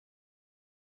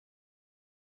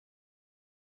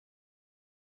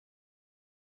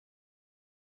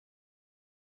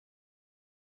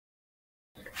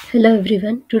Hello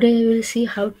everyone. Today we will see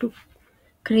how to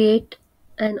create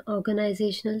an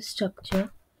organizational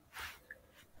structure.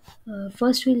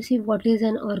 First we'll see what is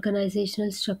an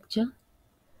organizational structure.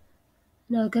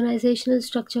 An organizational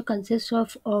structure consists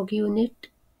of org unit,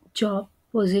 job,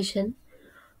 position,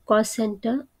 cost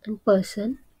center and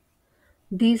person.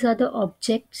 These are the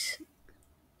objects.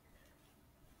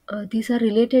 These are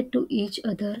related to each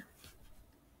other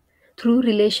through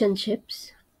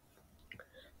relationships,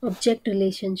 object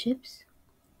relationships.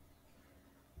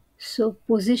 So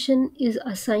position is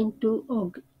assigned to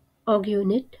org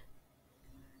unit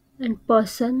and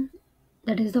person,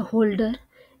 that is the holder,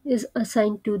 is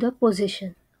assigned to the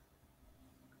position.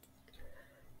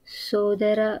 So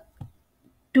there are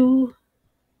two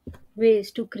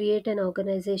ways to create an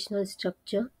organizational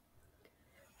structure.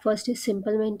 First is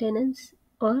simple maintenance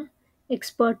or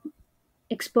expert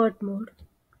expert mode.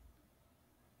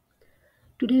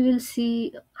 Today we'll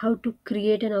see how to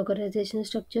create an organizational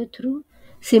structure through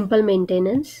simple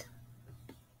maintenance.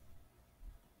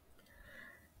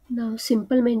 Now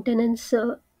simple maintenance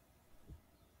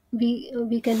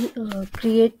we can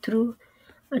create through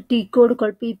a T code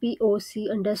called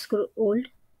PPOC underscore old,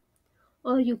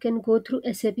 or you can go through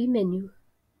SAP menu.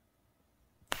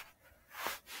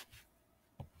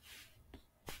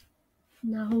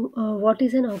 Now, what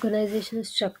is an organizational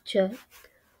structure?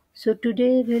 So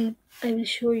today I will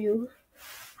show you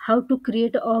how to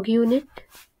create an org unit,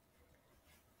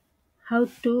 how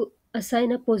to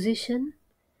assign a position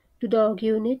to the org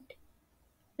unit,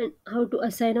 and how to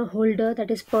assign a holder, that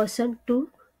is person,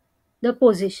 to the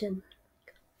position.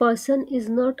 Person is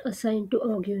not assigned to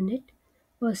org unit.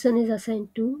 Person is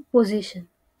assigned to position.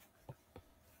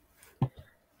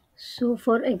 So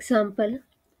for example,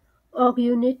 org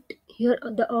unit, here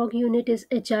the org unit is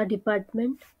HR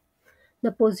department,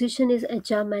 the position is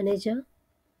HR manager,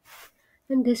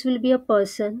 and this will be a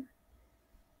person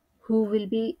who will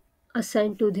be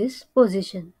assigned to this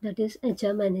position, that is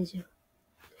HR manager.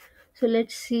 So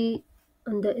let's see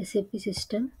on the SAP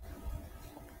system.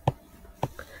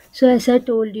 So as I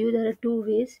told you, there are two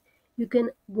ways. You can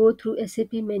go through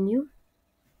SAP menu.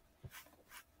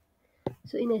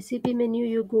 So in SAP menu,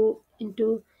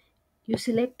 you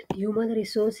select human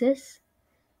resources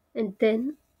and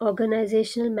then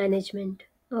organizational management.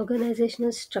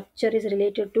 Organizational structure is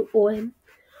related to OM,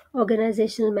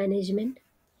 organizational management.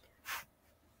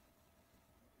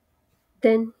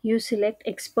 Then you select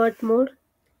expert mode,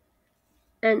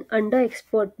 and under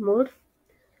expert mode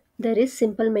there is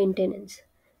simple maintenance.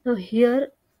 Now here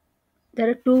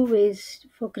there are two ways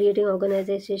for creating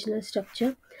organizational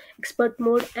structure: expert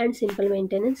mode and simple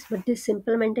maintenance. But this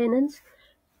simple maintenance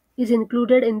is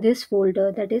included in this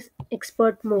folder, that is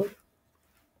expert mode.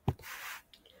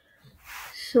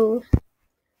 So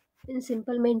in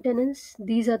simple maintenance,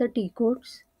 these are the T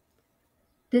codes.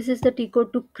 This is the T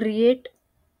code to create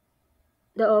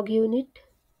the org unit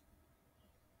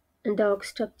and the org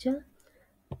structure.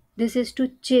 This is to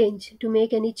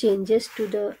make any changes to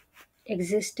the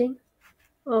existing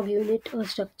org unit or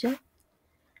structure.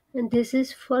 And this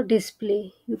is for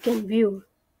display. You can view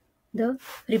the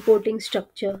reporting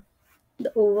structure,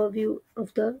 the overview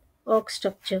of the org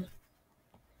structure.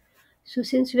 So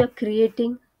since we are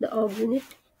creating the org unit,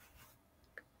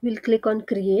 we'll click on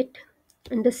create.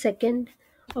 And the second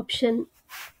option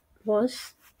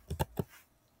was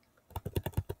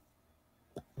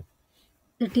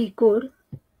the T code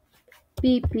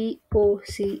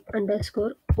PPOC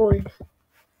underscore old.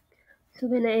 So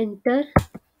when I enter,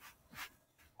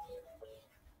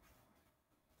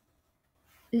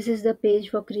 this is the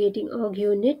page for creating org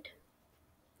unit.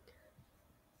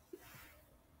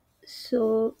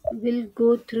 So we'll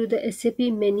go through the SAP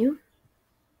menu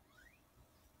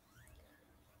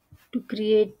to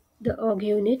create the org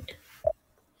unit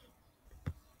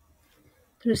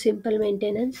through simple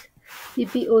maintenance.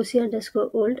 PPOC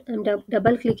underscore old. I'm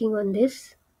double clicking on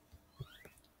this.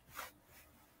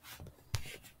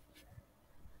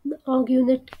 The org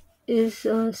unit is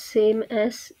same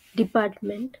as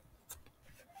department.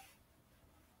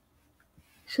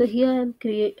 So here I'm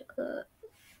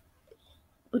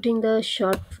putting the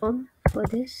short form for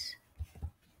this,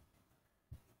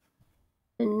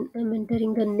 and I'm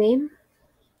entering the name,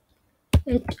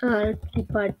 HR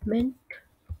department.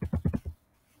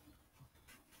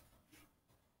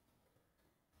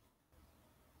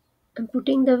 I'm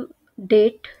putting the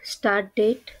date, start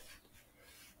date.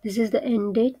 This is the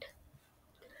end date,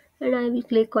 and I will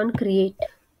click on create.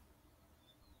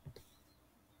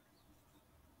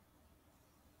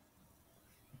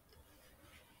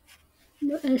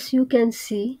 Now, as you can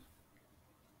see,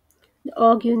 the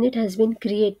org unit has been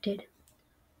created.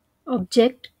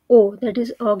 Object O, that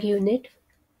is org unit.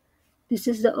 This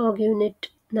is the org unit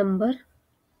number,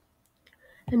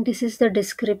 and this is the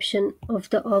description of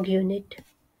the org unit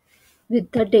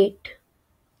with the date.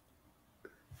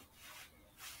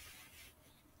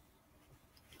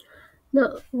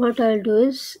 Now what I'll do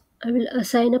is I will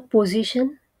assign a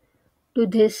position to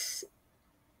this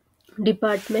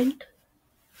department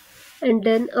and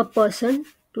then a person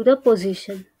to the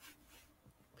position.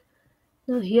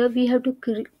 Now here we have to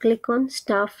click on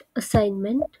staff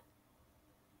assignment.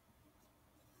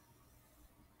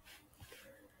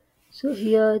 So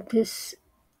here this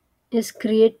is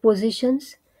create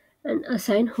positions and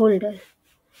assign holder.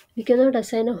 We cannot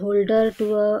assign a holder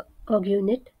to a org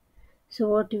unit. So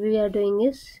what we are doing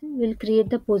is we'll create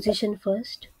the position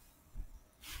first.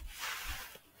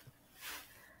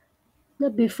 Now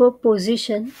before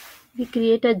position we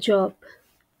create a job.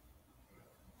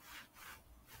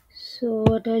 So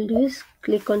what I'll do is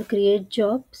click on create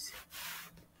jobs.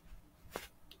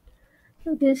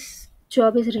 So this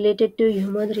job is related to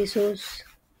human resource.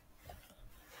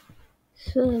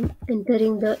 So I'm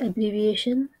entering the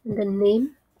abbreviation and the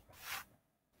name,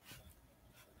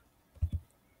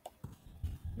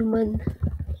 human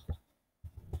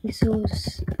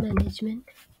resource management.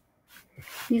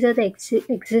 These are the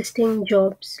existing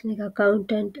jobs like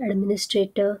accountant,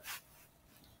 administrator.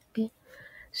 Okay,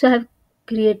 so I have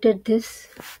created this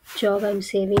job. I'm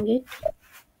saving it.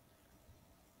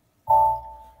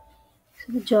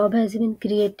 So the job has been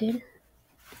created.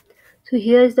 So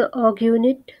here is the org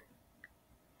unit,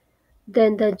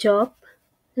 then the job,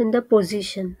 then the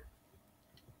position.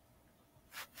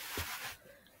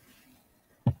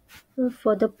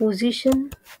 For the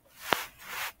position,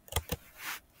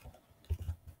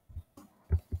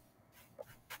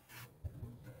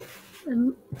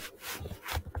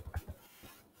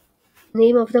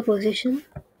 name of the position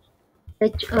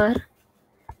HR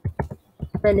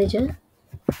manager.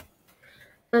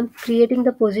 I'm creating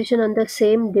the position on the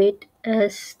same date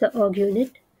as the org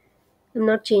unit. I'm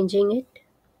not changing it.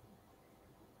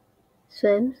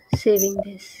 So I'm saving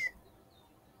this.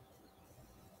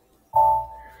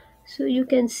 So you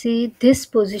can see this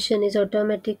position is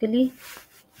automatically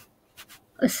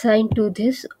assigned to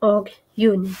this org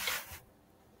unit.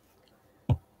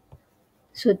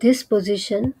 So this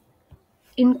position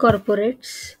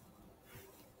incorporates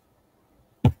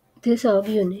this org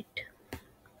unit.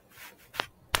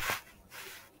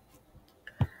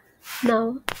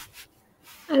 Now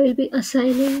I will be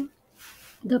assigning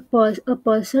a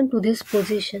person to this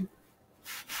position.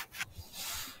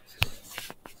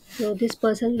 So this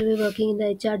person will be working in the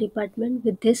HR department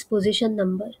with this position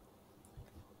number.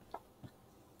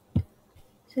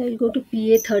 So I will go to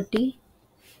PA30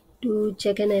 to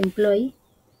check an employee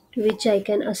to which I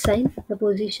can assign the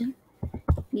position.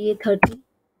 PA30.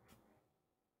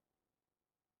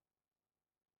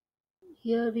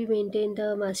 Here we maintain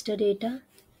the master data.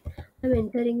 I'm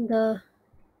entering the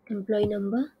employee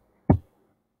number.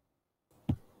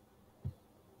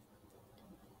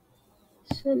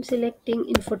 So I'm selecting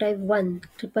info type 1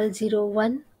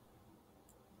 0001.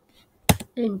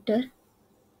 Enter.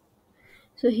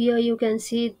 So here you can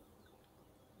see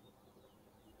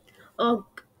org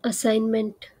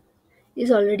assignment is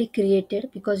already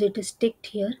created because it is ticked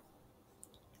here.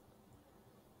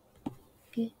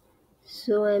 Okay.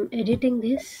 So I'm editing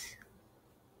this.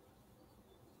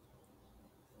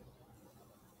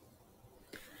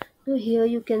 Now here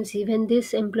you can see when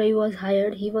this employee was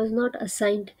hired, he was not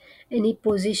assigned any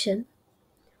position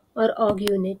or org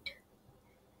unit.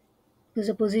 Because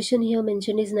the position here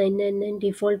mentioned is 999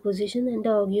 default position and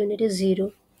the org unit is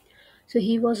 0. So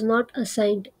he was not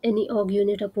assigned any org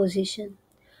unit or position.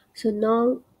 So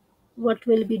now what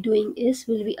we'll be doing is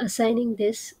we'll be assigning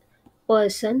this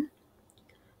person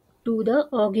to the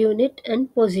org unit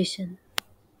and position.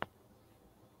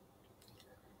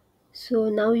 So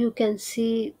now you can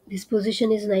see this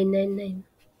position is 999.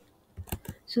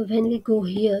 So when we go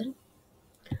here,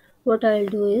 what I'll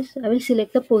do is I will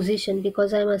select the position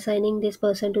because I'm assigning this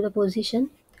person to the position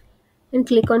and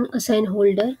click on assign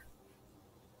holder.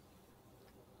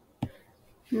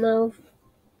 Now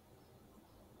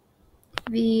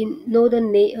we know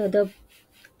the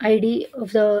ID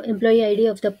of the employee ID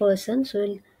of the person, so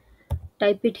we'll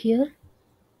type it here.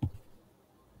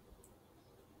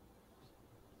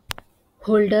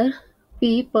 Holder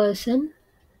P person,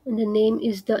 and the name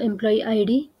is the employee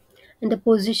ID, and the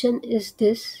position is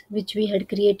this which we had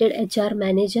created, HR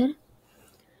manager.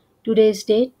 Today's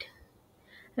date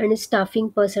and staffing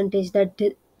percentage,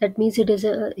 that means he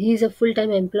is a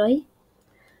full-time employee,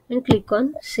 and click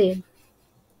on save.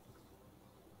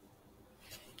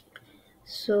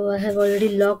 So I have already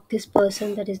logged this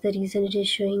person, that is the reason it is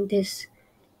showing this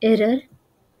error.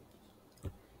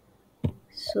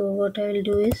 So what I will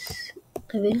do is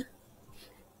I will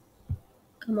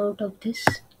come out of this.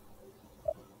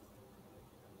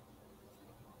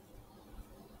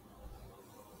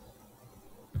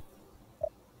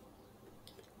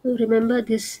 Remember,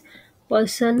 this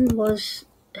person was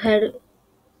had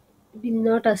been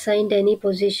not assigned any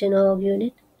position or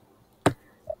unit.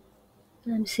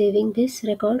 I'm saving this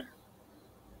record.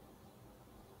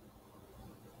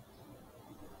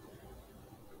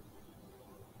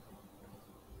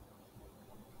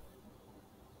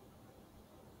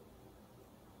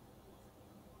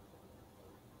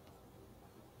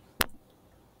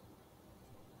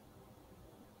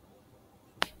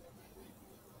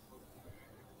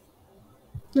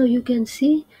 Now you can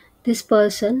see this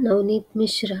person, Navneet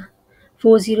Mishra,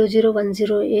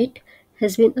 400108,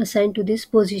 has been assigned to this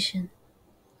position.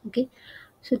 Okay,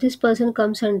 so this person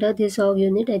comes under this org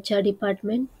unit, HR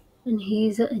department, and he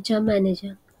is a HR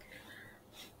manager.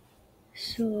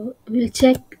 So we'll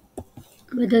check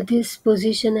whether this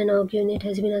position and org unit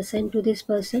has been assigned to this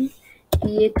person.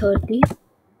 EA30.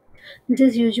 This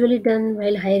is usually done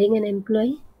while hiring an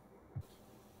employee.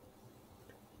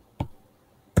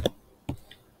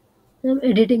 I'm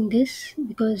editing this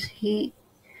because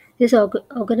this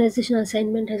organization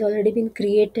assignment has already been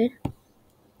created,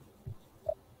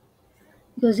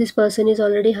 because this person is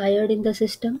already hired in the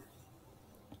system.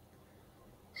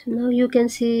 So now you can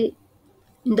see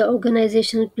in the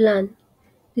organizational plan,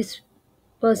 this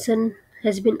person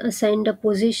has been assigned a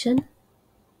position,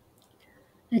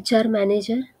 HR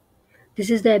manager. This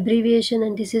is the abbreviation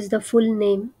and this is the full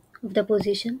name of the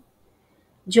position.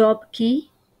 Job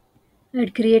key, I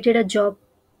had created a job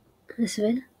as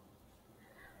well.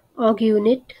 Org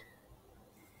unit,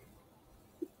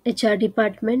 HR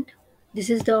department. This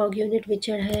is the org unit which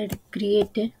I had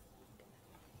created.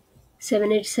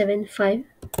 7875,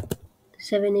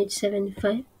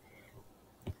 7875.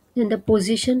 Then the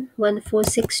position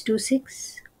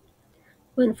 14626,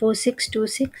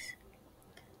 14626.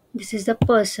 This is the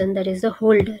person, that is the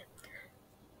holder.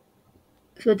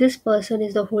 So this person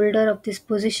is the holder of this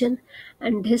position,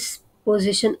 and this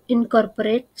position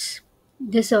incorporates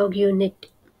this org unit.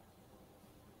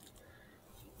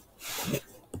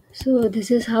 So this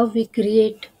is how we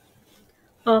create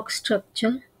org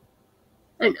structure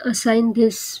and assign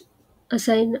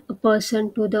a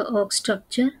person to the org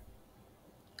structure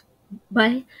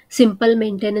by simple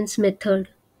maintenance method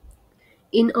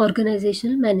in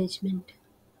organizational management.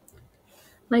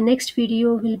 My next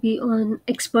video will be on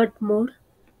expert mode.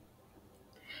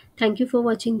 Thank you for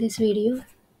watching this video.